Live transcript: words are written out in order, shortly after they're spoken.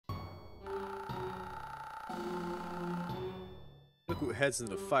who heads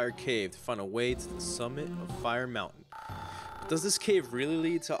into the Fire Cave to find a way to the summit of Fire Mountain. Does this cave really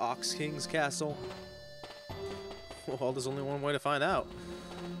lead to Ox King's castle? Well, there's only one way to find out.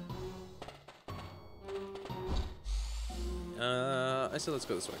 I said let's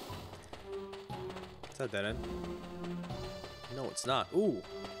go this way. Is that dead end? No, it's not. Ooh.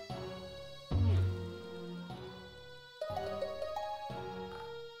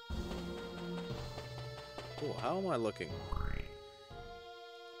 Cool. How am I looking?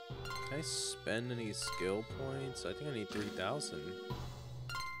 Can I spend any skill points? I think I need 3,000.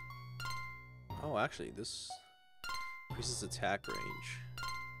 Oh, actually, this increases attack range.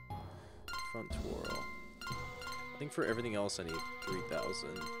 Front twirl. I think for everything else I need 3,000.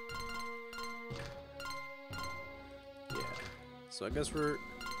 Yeah. So I guess we're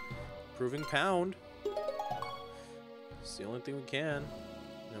improving pound. It's the only thing we can.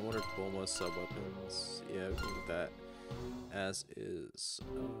 And what are Bulma's sub-weapons? Yeah, we can do that as is.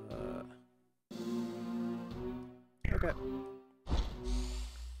 Okay.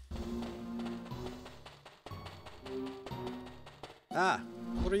 Ah,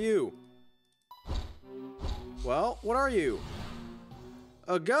 what are you? Well, what are you?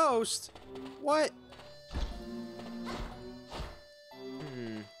 A ghost? What?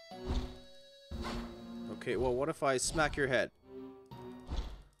 Okay, well, what if I smack your head?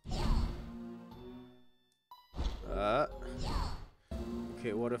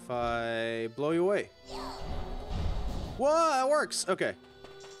 Okay, what if I blow you away? Whoa, that works! Okay.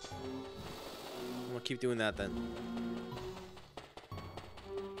 I'm gonna keep doing that then.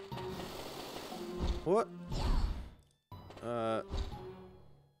 What?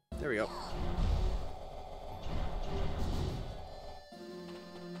 There we go.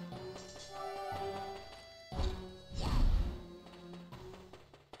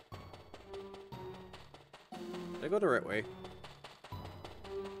 Did I go the right way?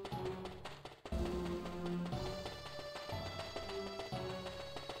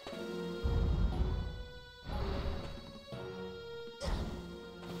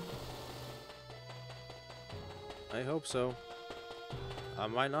 I hope so. I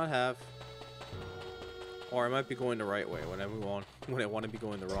might not have. Or I might be going the right way when I want to be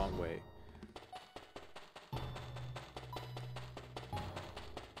going the wrong way.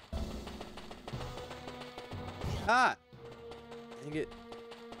 Ah! Dang it.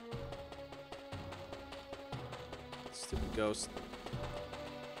 Stupid ghost.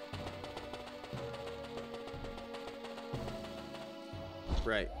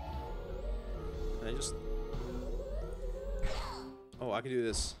 Right. Can I just... Oh, I can do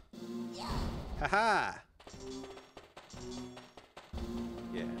this. Haha!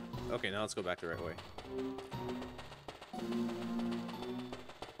 Yeah. Okay, now let's go back the right way.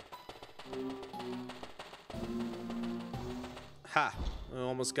 Ha! It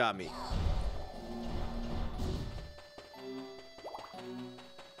almost got me.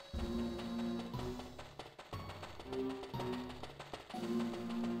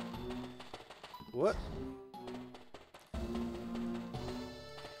 What?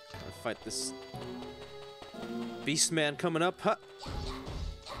 Gotta fight this beast man coming up. Huh?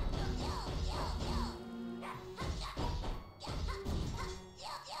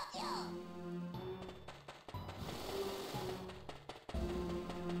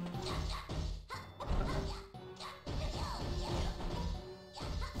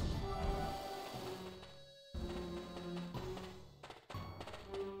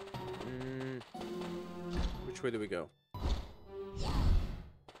 Which way do we go?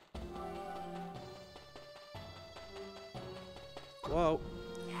 Whoa.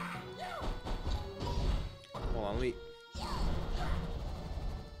 Hold on, let me...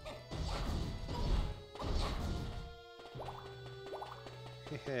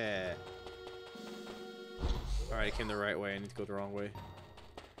 Alright, I came the right way. I need to go the wrong way.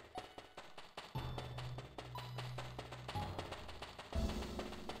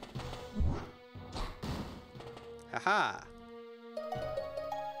 Haha!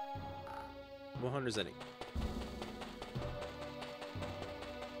 100 zenny.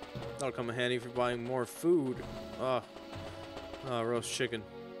 That'll come in handy for buying more food. Oh, roast chicken.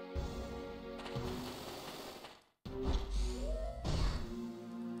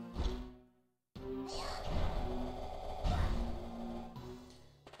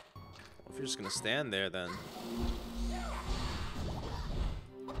 If you're just gonna stand there, then.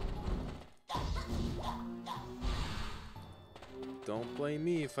 Don't blame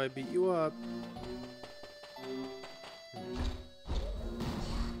me if I beat you up.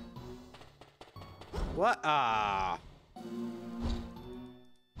 What? Ah.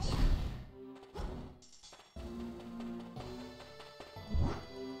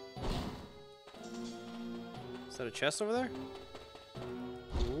 that a chest over there?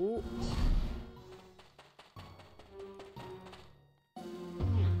 Ooh.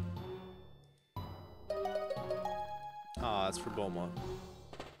 Ah, that's for Bulma.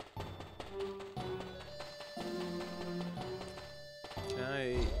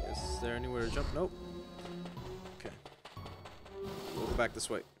 Is there anywhere to jump? Nope. Okay. We'll go back this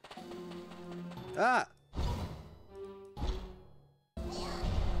way. Ah!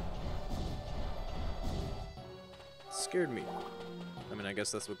 Scared me. I mean, I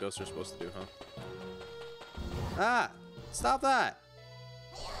guess that's what ghosts are supposed to do, huh? Ah! Stop that!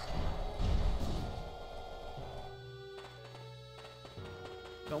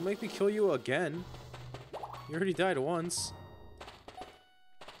 Don't make me kill you again. You already died once.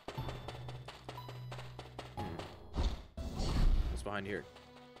 What's behind here?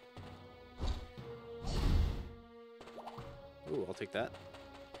 Ooh, I'll take that.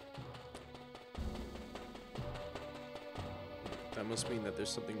 That must mean that there's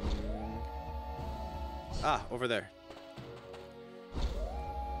something... Ah, over there.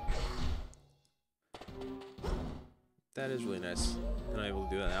 That is really nice. I'm not able to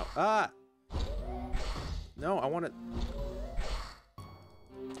do that now. Ah! No, I want it.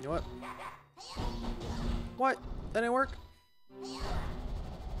 You know what? What? That didn't work?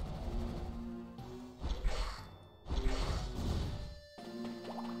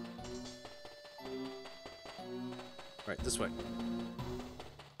 Right, this way.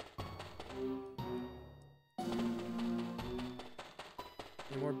 Any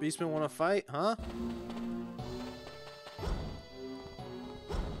more beastmen want to fight, huh?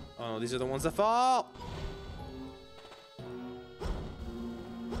 Oh, these are the ones that fall!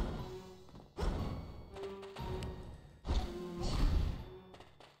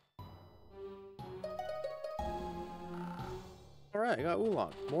 Alright, I got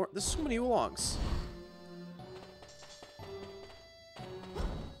oolong. More. There's so many oolongs.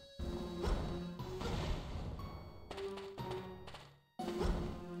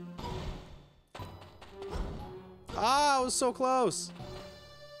 Ah, I was so close!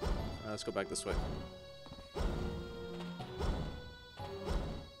 Let's go back this way.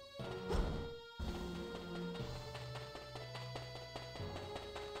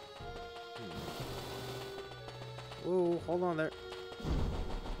 Whoa, hold on there.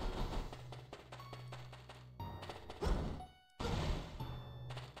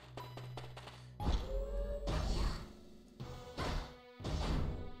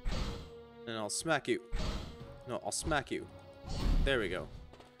 And I'll smack you. No, I'll smack you. There we go.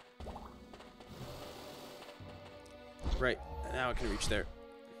 Right, now I can reach there.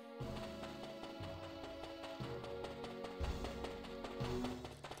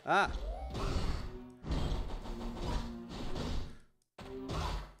 Ah!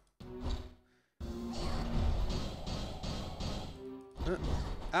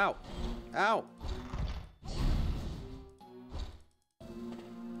 Ow! Ow!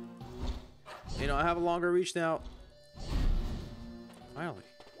 You know, I have a longer reach now. Finally.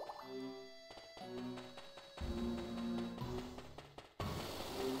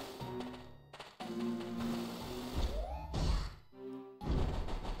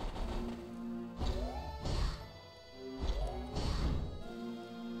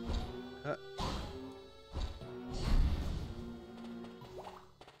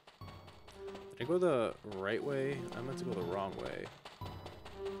 Did I go the right way? I meant to go the wrong way.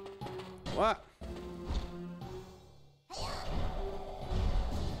 What?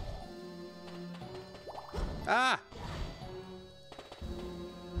 Ah!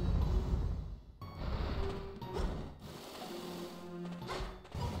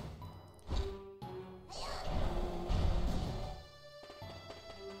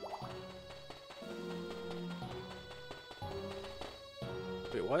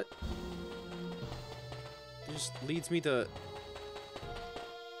 Wait, what? It just leads me to...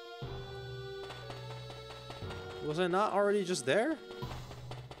 Was I not already just there?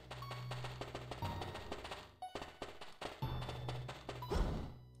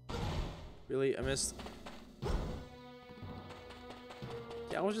 Really? I missed...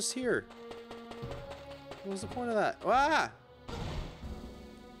 Yeah, I was just here. What was the point of that? Ah!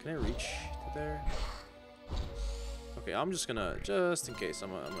 Can I reach to there? Okay, I'm just gonna, just in case, I'm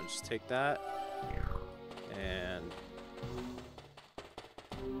gonna just take that. And...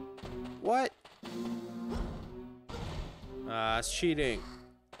 What? Ah, it's cheating.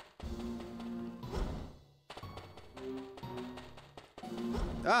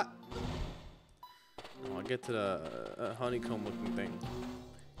 Ah! Oh, I'll get to the honeycomb looking thing.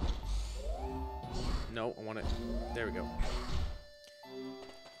 No, I want it. There we go.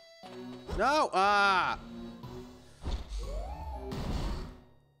 No! Ah!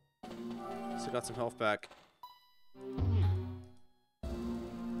 Still got some health back.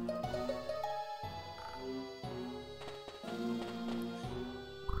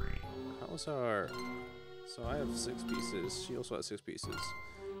 How's our... So I have 6 pieces. She also has 6 pieces.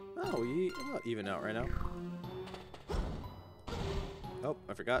 Oh, we about even out right now. Oh,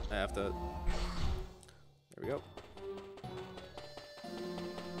 I forgot. I have to... There we go.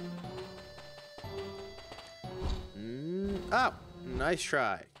 Oh! Nice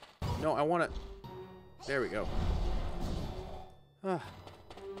try. No, I want to... There we go. Ah.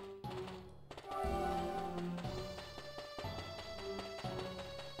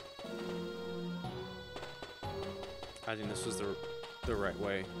 I think this was the right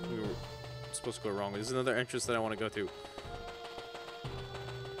way. We were supposed to go wrong. There's another entrance that I want to go to.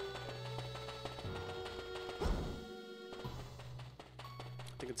 I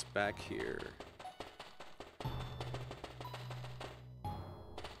think it's back here.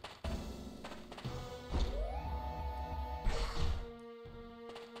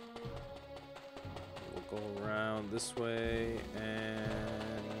 We'll go around this way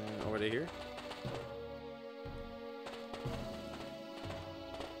and over to here.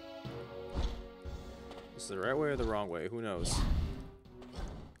 Is it the right way or the wrong way? Who knows?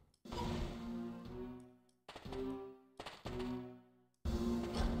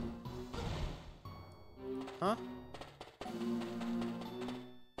 Huh?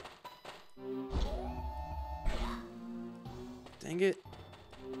 Dang it.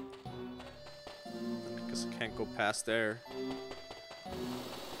 I guess I can't go past there.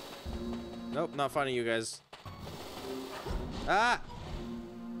 Nope, not finding you guys. Ah!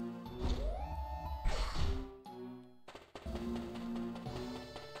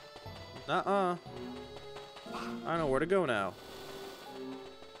 I don't know where to go now.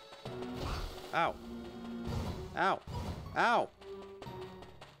 Ow. Ow. Ow.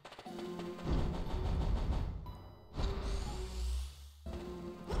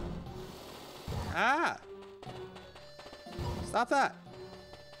 Ah! Stop that.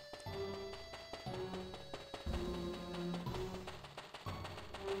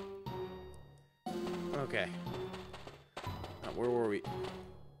 Okay. Now, where were we?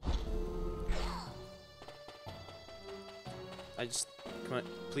 I just... Come on,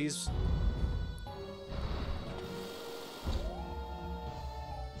 please.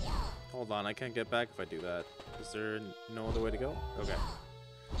 Hold on, I can't get back if I do that. Is there no other way to go? Okay.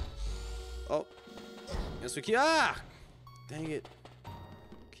 Oh. Yes, we can. Ah! Dang it.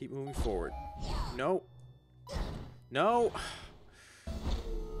 Keep moving forward. No. No.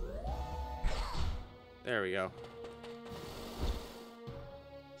 There we go.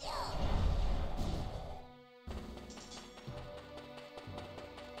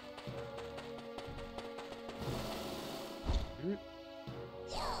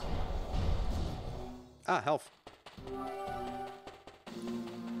 Ah, health.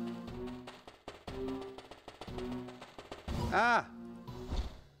 Ah!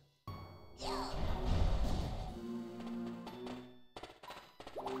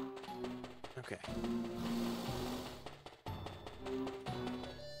 Okay.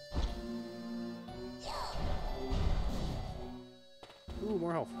 Ooh,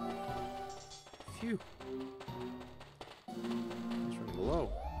 more health. Phew. It's running low.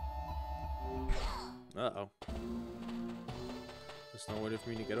 Uh-oh. There's no way for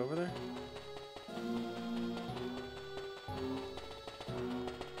me to get over there?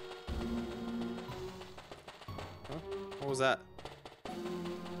 Huh? What was that?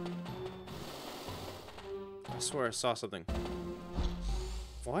 I swear I saw something.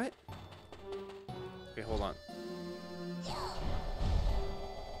 What? Okay, hold on.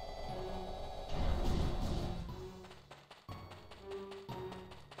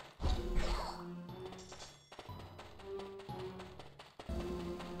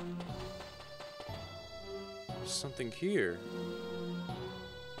 Something here.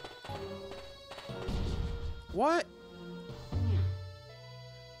 What?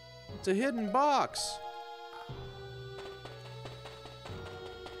 It's a hidden box.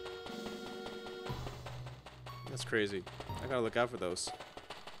 That's crazy. I gotta look out for those.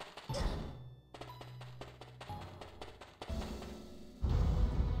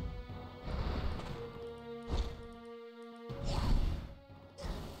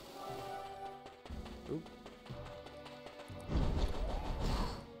 Oop.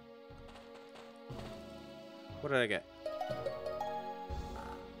 What did I get?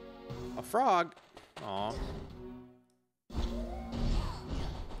 A frog? Aw.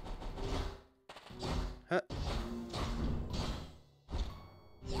 Huh.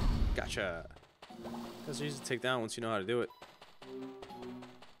 Gotcha. That's easy to take down once you know how to do it.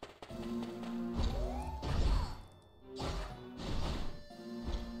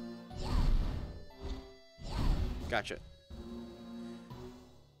 Gotcha.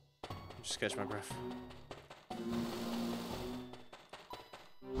 Just catch my breath.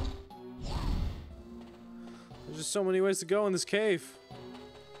 There's just so many ways to go in this cave.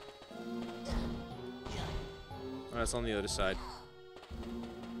 Oh, that's on the other side.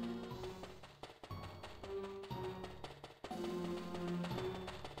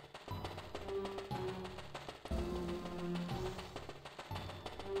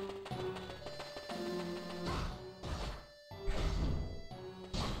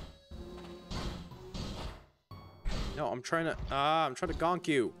 No, I'm trying to gonk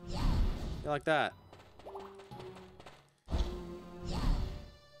you. Yeah, like that.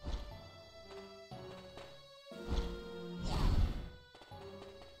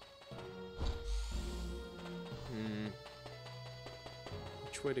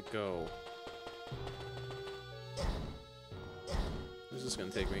 Which way to go? Where's this gonna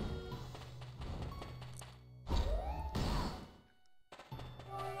take me?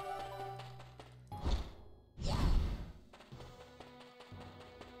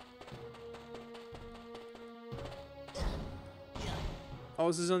 Oh,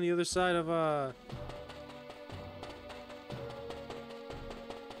 this is on the other side of,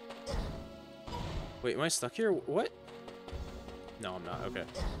 Wait, am I stuck here? What? No, I'm not. Okay.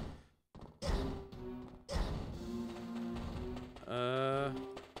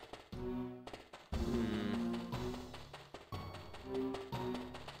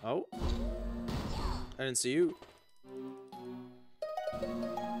 Oh. I didn't see you.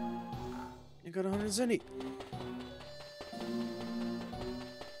 You got 100 zenny.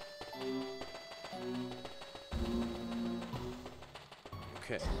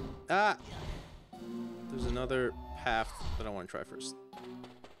 Okay. Ah! There's another path that I want to try first.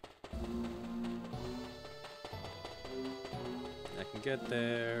 I can get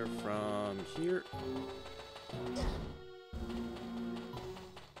there from here.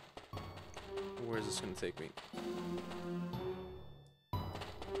 Where is this going to take me?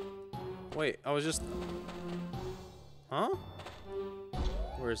 Wait, I was just... Huh?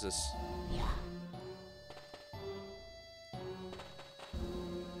 Where is this?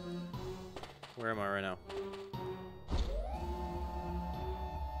 Where am I right now?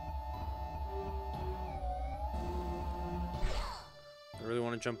 I really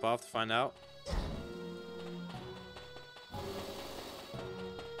want to jump off to find out.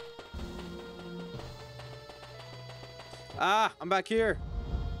 Ah, I'm back here.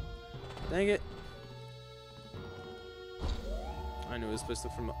 Dang it. I knew this place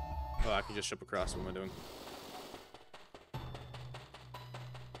looked from... Oh, I can just jump across. What am I doing?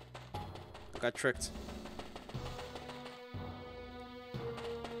 Got tricked.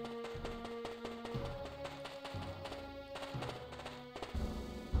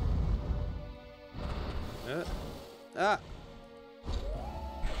 Ah!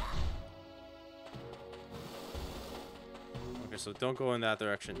 Okay, so don't go in that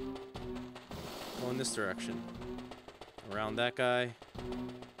direction. Go in this direction. Around that guy.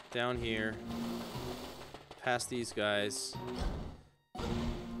 Down here. Past these guys.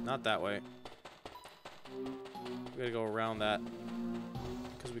 Not that way. We gotta go around that.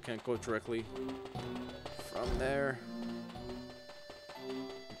 Because we can't go directly from there.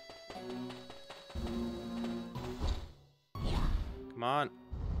 Come on.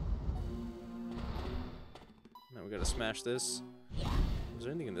 Now we gotta smash this. Is there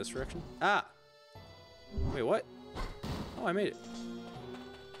anything in this direction? Ah! Wait, what? Oh, I made it.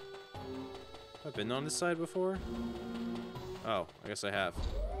 Have I been on this side before? Oh, I guess I have.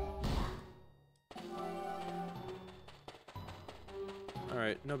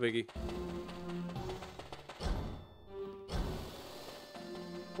 Alright, no biggie.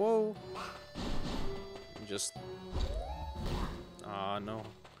 Whoa! Just... Ah, no.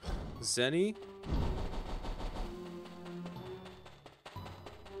 Zenny?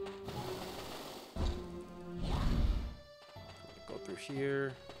 Go through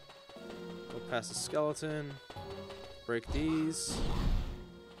here. Go past the skeleton. Break these.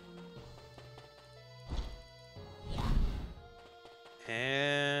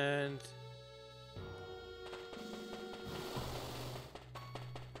 And...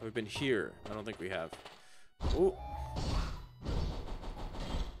 Have we been here? I don't think we have. Ooh.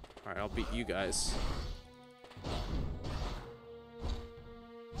 Alright, I'll beat you guys.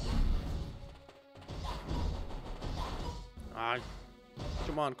 Ah,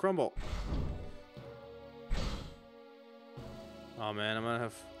 come on, crumble. Oh man, I'm gonna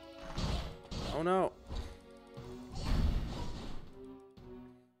have... Oh no.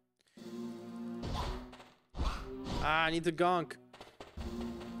 Ah, I need the gonk.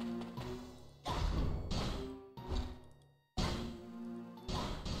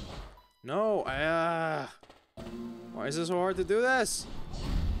 No, why is it so hard to do this?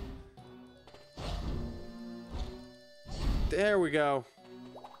 There we go.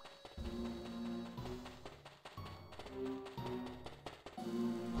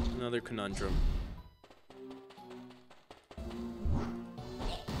 Another conundrum.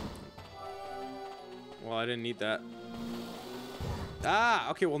 Well, I didn't need that. Ah,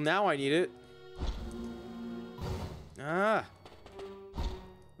 okay, well now I need it. Ah.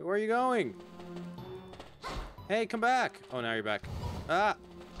 Where are you going? Hey, come back. Oh, now you're back. Ah.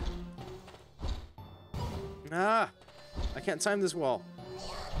 Ah. I can't time this well.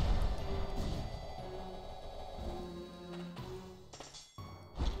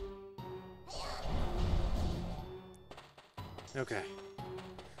 Okay.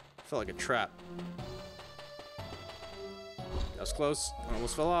 Felt like a trap. That was close. I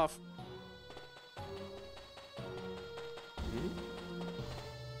almost fell off.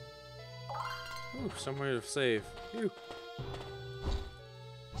 Ooh, somewhere to save. Phew.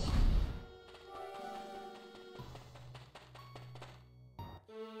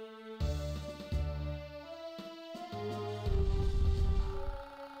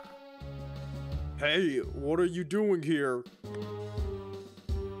 Hey, what are you doing here?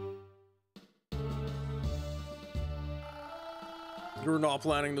 You're not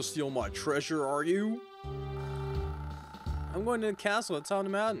planning to steal my treasure, are you? I'm going to the castle at the top of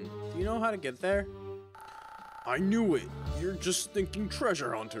the mountain. Do you know how to get there? I knew it. You're just thinking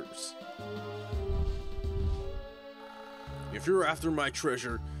treasure hunters. If you're after my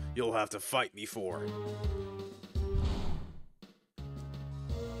treasure, you'll have to fight me for it.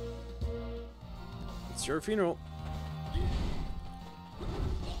 It's your funeral.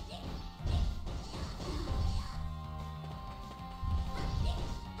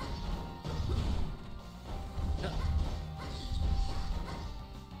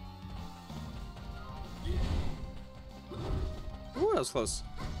 Ooh, that was close.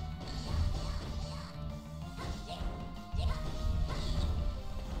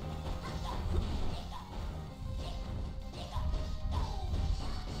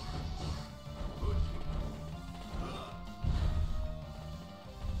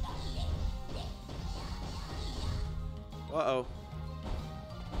 Uh-oh.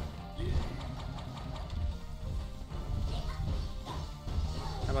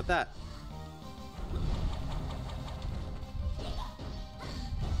 How about that?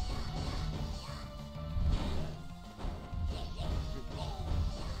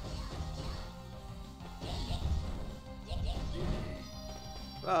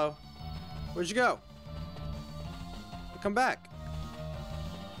 Uh-oh. Where'd you go? Come back.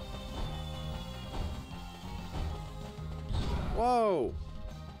 Whoa.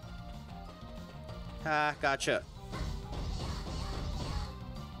 Ha, gotcha.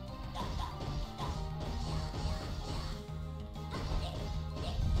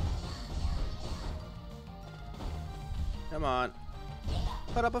 Come on.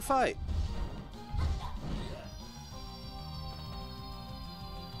 Put up a fight.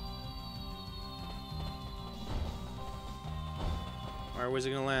 Alright, where's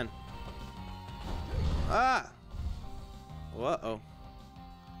it gonna land? Ah! Uh-oh.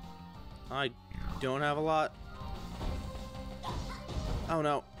 I don't have a lot. Oh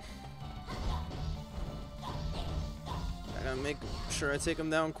no. I gotta make sure I take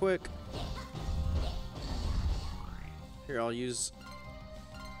him down quick. Here, I'll use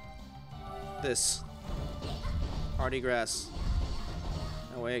this. Hardy grass.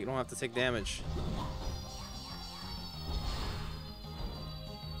 That way I don't have to take damage.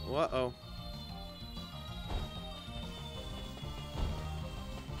 Uh-oh.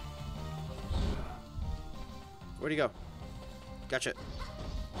 Where'd he go? Gotcha.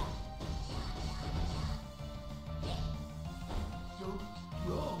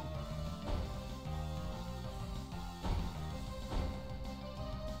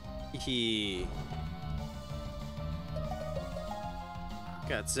 Hee.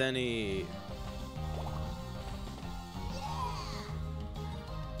 Got Zenny.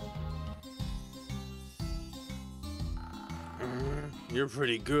 You're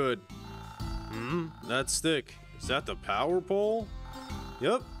pretty good. That stick. Is that the power pole?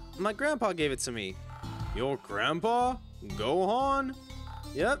 Yep, my grandpa gave it to me. Your grandpa? Gohan?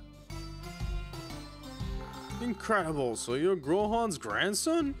 Yep. Incredible, so you're Gohan's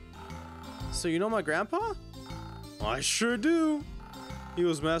grandson? So you know my grandpa? I sure do. He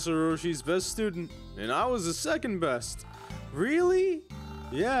was Master Roshi's best student, and I was the second best. Really?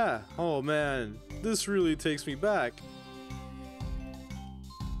 Yeah, oh man, this really takes me back.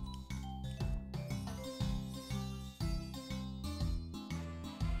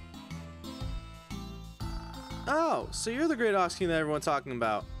 Oh, so you're the great Ox King that everyone's talking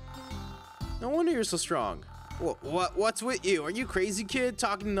about. No wonder you're so strong. What's with you? Are you crazy, kid?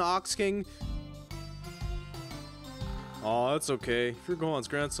 Talking to Ox King? Aw, that's okay. If you're Gohan's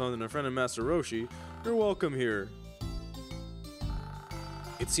grandson and a friend of Master Roshi, you're welcome here.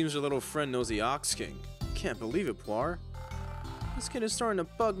 It seems your little friend knows the Ox King. Can't believe it, Puar. This kid is starting to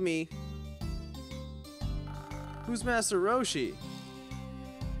bug me. Who's Master Roshi?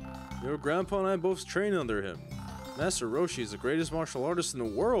 Your grandpa and I both train under him. Master Roshi is the greatest martial artist in the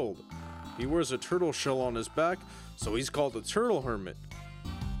world. He wears a turtle shell on his back, so he's called the Turtle Hermit.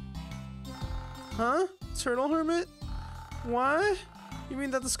 Huh? Turtle Hermit? What? You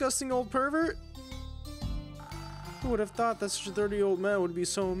mean that disgusting old pervert? Who would have thought that such a dirty old man would be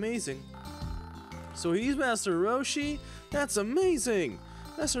so amazing? So he's Master Roshi? That's amazing!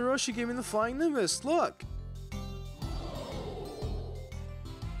 Master Roshi gave me the Flying Nimbus, look!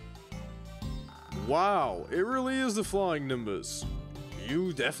 Wow, it really is the Flying Nimbus.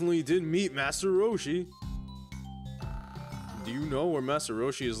 You definitely did meet Master Roshi. Do you know where Master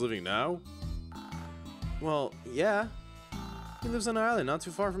Roshi is living now? Well, yeah. He lives on an island not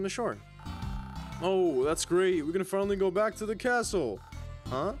too far from the shore. Oh, that's great. We can finally go back to the castle.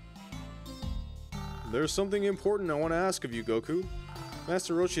 Huh? There's something important I want to ask of you, Goku.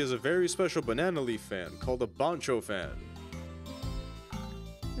 Master Roshi is a very special banana leaf fan called a Bancho fan.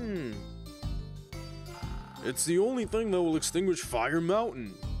 It's the only thing that will extinguish Fire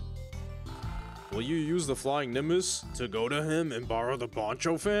Mountain. Will you use the Flying Nimbus to go to him and borrow the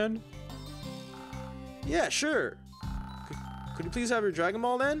Bancho fan? Yeah, sure. Could you please have your Dragon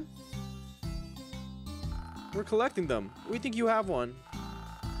Ball then? We're collecting them. We think you have one.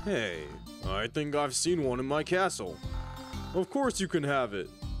 Hey, I think I've seen one in my castle. Of course you can have it.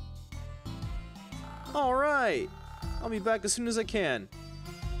 Alright. I'll be back as soon as I can.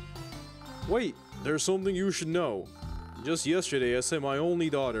 Wait, there's something you should know. Just yesterday I sent my only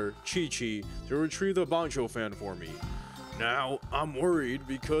daughter, Chi-Chi, to retrieve the Bancho fan for me. Now, I'm worried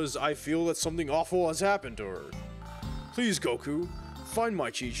because I feel that something awful has happened to her. Please, Goku, find my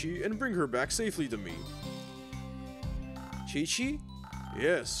Chi-Chi and bring her back safely to me. Chi-Chi?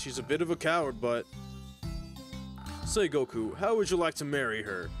 Yes, she's a bit of a coward, but... Say, Goku, how would you like to marry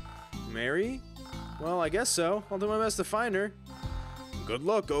her? Marry? Well, I guess so. I'll do my best to find her. Good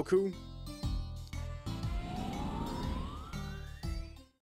luck, Goku.